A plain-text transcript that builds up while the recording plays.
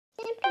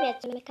Привет,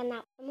 с вами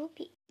канал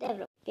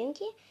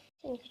Пинки.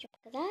 Сегодня хочу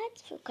показать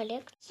свою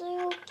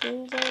коллекцию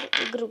киндер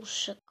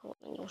игрушек. Вот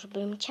они уже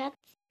будем мчаться.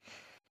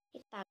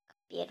 Итак,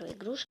 первая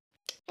игрушка.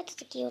 Это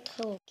такие вот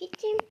Hello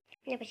Kitty.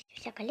 У меня почти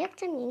вся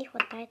коллекция, мне не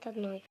хватает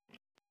одной.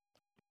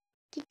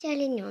 Китти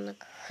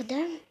олененок, да? У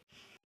меня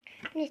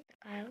есть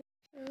такая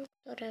вот,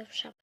 которая в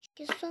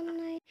шапочке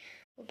сонной,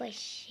 в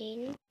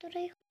бассейне,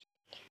 которая хочет.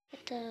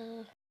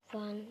 Это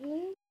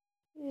ванну,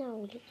 на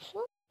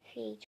улицу,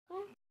 феечка,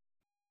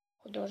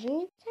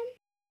 художница.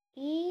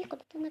 И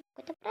куда-то на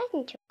какой-то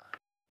праздничек.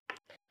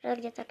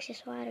 Правда, где-то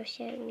аксессуары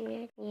все у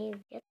меня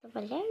где-то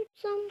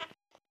валяются.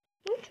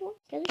 Ну ничего,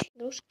 следующая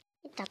игрушка.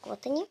 Итак,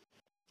 вот они.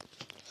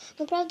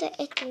 Ну, правда,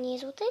 это не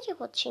из вот этих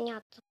вот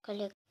щенят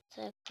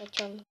коллекция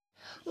котенок.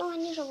 Но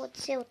они же вот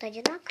все вот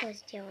одинаково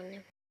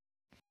сделаны.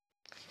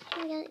 И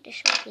я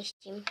решила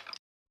отнести.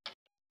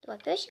 Два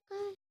песика,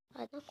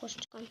 одна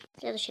кошечка.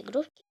 Следующие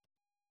игрушки.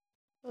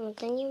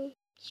 Вот они.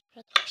 Здесь,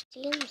 правда,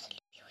 пластилином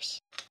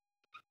залепилось.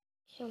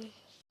 Все.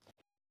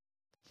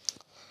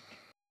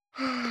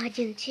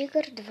 Один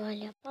тигр, два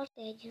леопарда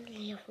и один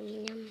лев у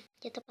меня.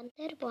 Где-то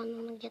пантера была, но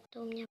она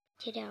где-то у меня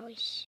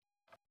потерялась.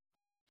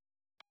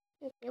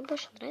 Мне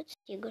больше нравится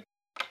тигр.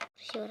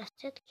 Красивые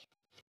расцветки.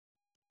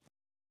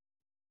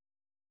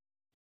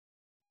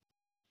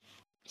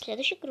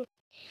 Следующий круг.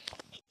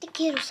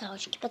 Такие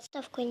русалочки.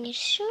 Подставку я не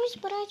решилась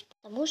брать,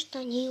 потому что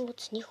они вот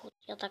с них вот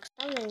я так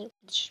ставлю, они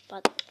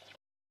падают.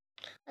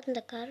 Одна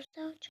такая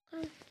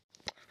русалочка.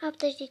 А,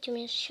 подождите, у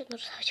меня еще одна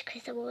русалочка,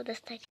 я забыла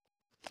достать.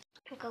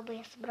 Как бы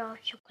я собрала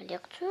всю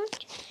коллекцию.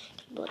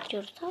 Было 3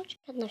 русалочки,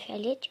 одна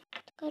фиолетовая,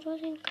 такая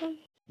розовенькая,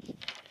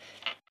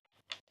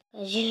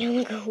 такая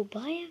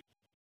зелено-голубая,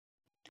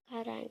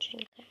 такая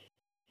оранжевенькая.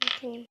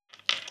 Вот они.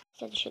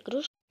 Следующая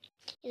игрушка.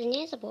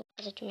 Извиняюсь, забыла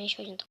показать, у меня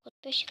еще один такой вот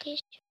песик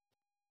есть.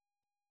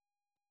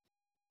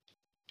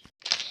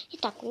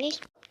 Итак, у меня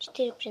есть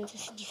 4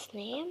 принцессы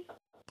Диснея.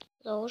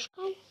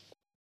 Золушка,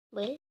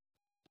 Белль,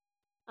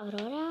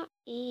 Аврора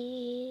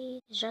и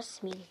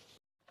Жасмин.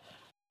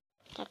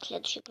 Так,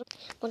 следующая игрушка.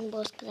 Можно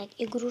было сказать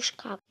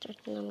игрушка, потому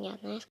что у меня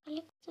одна из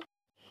коллекций.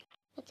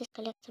 Это из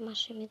коллекции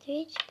Маша и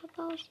Медведь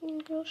попалась мне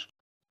игрушка.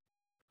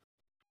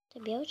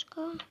 Это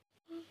белочка.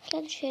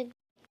 Следующая.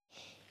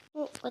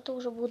 Ну, это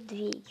уже будут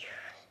 2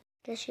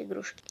 следующие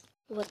игрушки.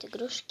 Вот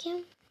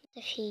игрушки.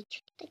 Это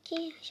феечки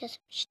такие. Сейчас я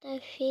почитаю.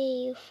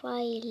 Феи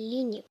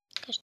Файлини.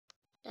 Кажется,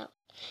 да.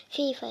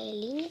 Феи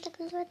Файлини, так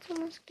называется, у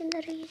нас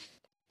киндеры есть.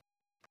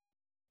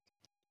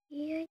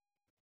 И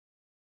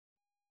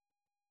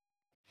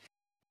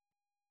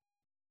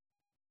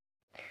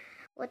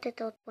вот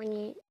это вот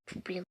пони,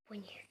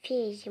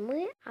 фея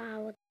зимы, а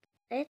вот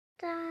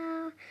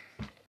это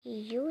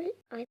июль,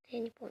 а это я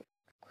не помню,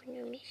 какой у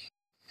него месяц.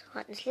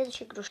 Ладно,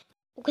 следующая игрушка.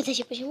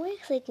 Угадайте, почему я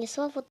их, кстати,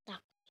 несла вот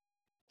так?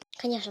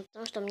 Конечно,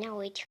 потому что у меня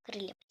у этих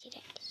крылья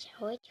потерялись,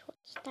 а у этих вот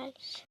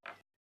остались.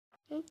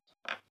 Вот.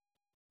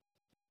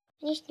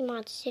 Они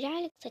снимаются в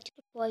сериале, кстати,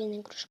 тут половина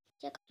игрушек,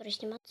 те, которые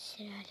снимаются в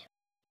сериале.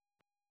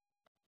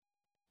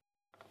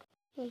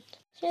 Вот.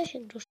 Следующая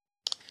игрушка.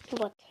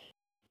 Вот.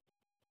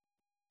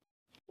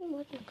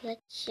 Можно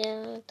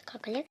сказать,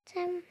 такая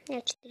коллекция. У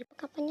меня 4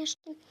 пока,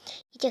 конечно.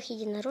 И тех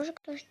единорожек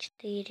тоже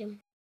 4.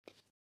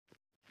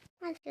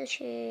 А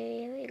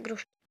следующие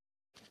игрушки.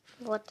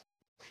 Вот.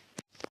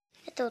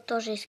 Это вот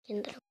тоже из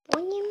киндера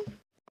пони.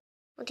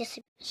 Вот я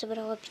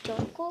собрала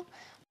 5.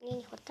 Мне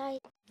не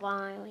хватает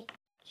 2.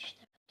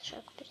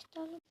 Шайку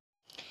переставлю.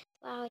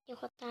 2 вот не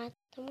хватает,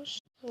 потому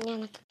что у меня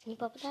она как-то не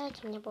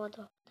попадается. У меня было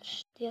 2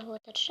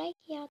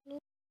 шайки, я одну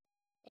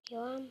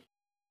дарила.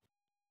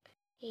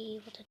 И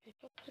вот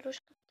эту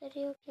игрушку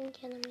подарила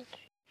Пинки, она мне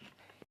тоже.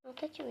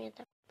 Вот эти у меня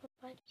так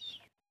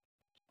попались.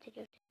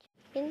 4 вот эти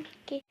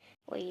Пинки.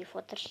 Ой, и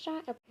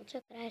фоторша. Я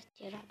получаю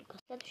красти радуга.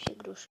 Следующие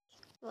игрушки.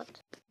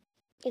 Вот.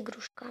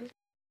 Игрушка.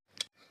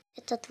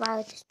 Это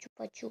Твайлайт с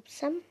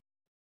чупа-чупсом.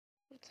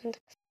 Вот она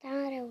так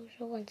старая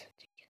уже. Вон,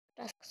 смотрите,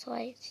 краска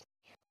слазит.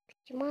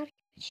 Марки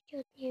почти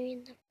вот не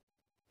видно.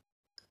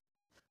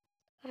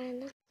 Такая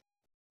она.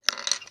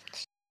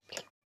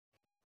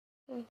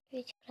 Вот,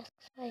 видите,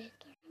 краска слазит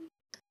тоже.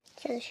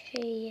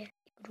 Следующие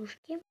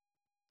игрушки.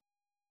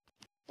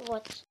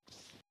 Вот.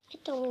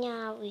 Это у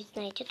меня, вы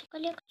знаете эту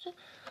коллекцию.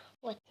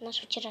 Вот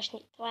наш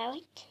вчерашний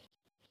Twilight,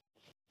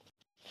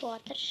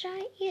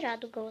 Флаттершай и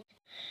Радуга. Вот.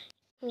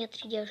 У меня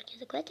 3 девушки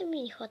за квартирой,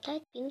 мне не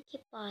хватает Пинки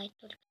Пай,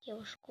 только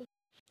девушку.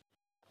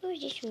 Ну,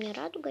 здесь у меня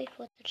Радуга и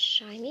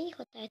Флаттершай. Мне не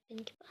хватает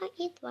Пинки Пай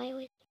и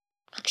Twilight.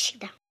 Как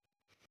всегда.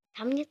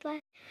 Там мне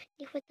Twilight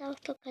не хватало в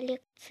той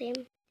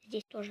коллекции.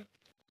 Здесь тоже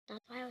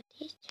Twilight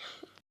есть.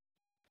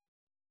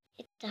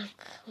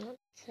 Итак, вот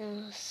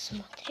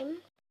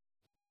смотрим.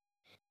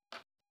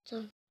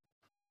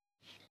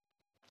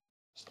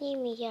 С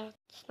ними, я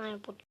знаю,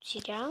 будут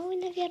сериалы,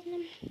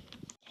 наверное.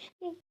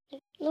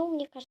 Ну,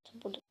 мне кажется,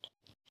 будут.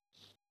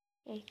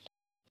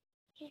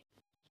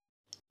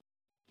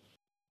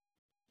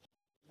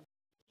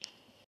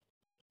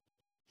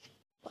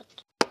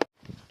 Вот.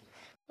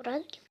 У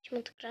Радуги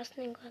почему-то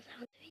красные глаза,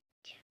 вот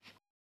видите.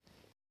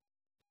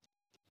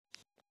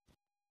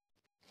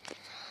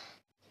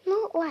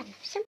 ладно,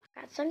 всем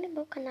пока. С вами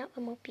был канал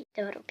МЛП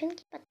Добро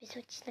Пинки.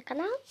 Подписывайтесь на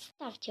канал,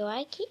 ставьте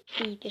лайки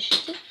и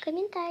пишите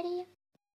комментарии.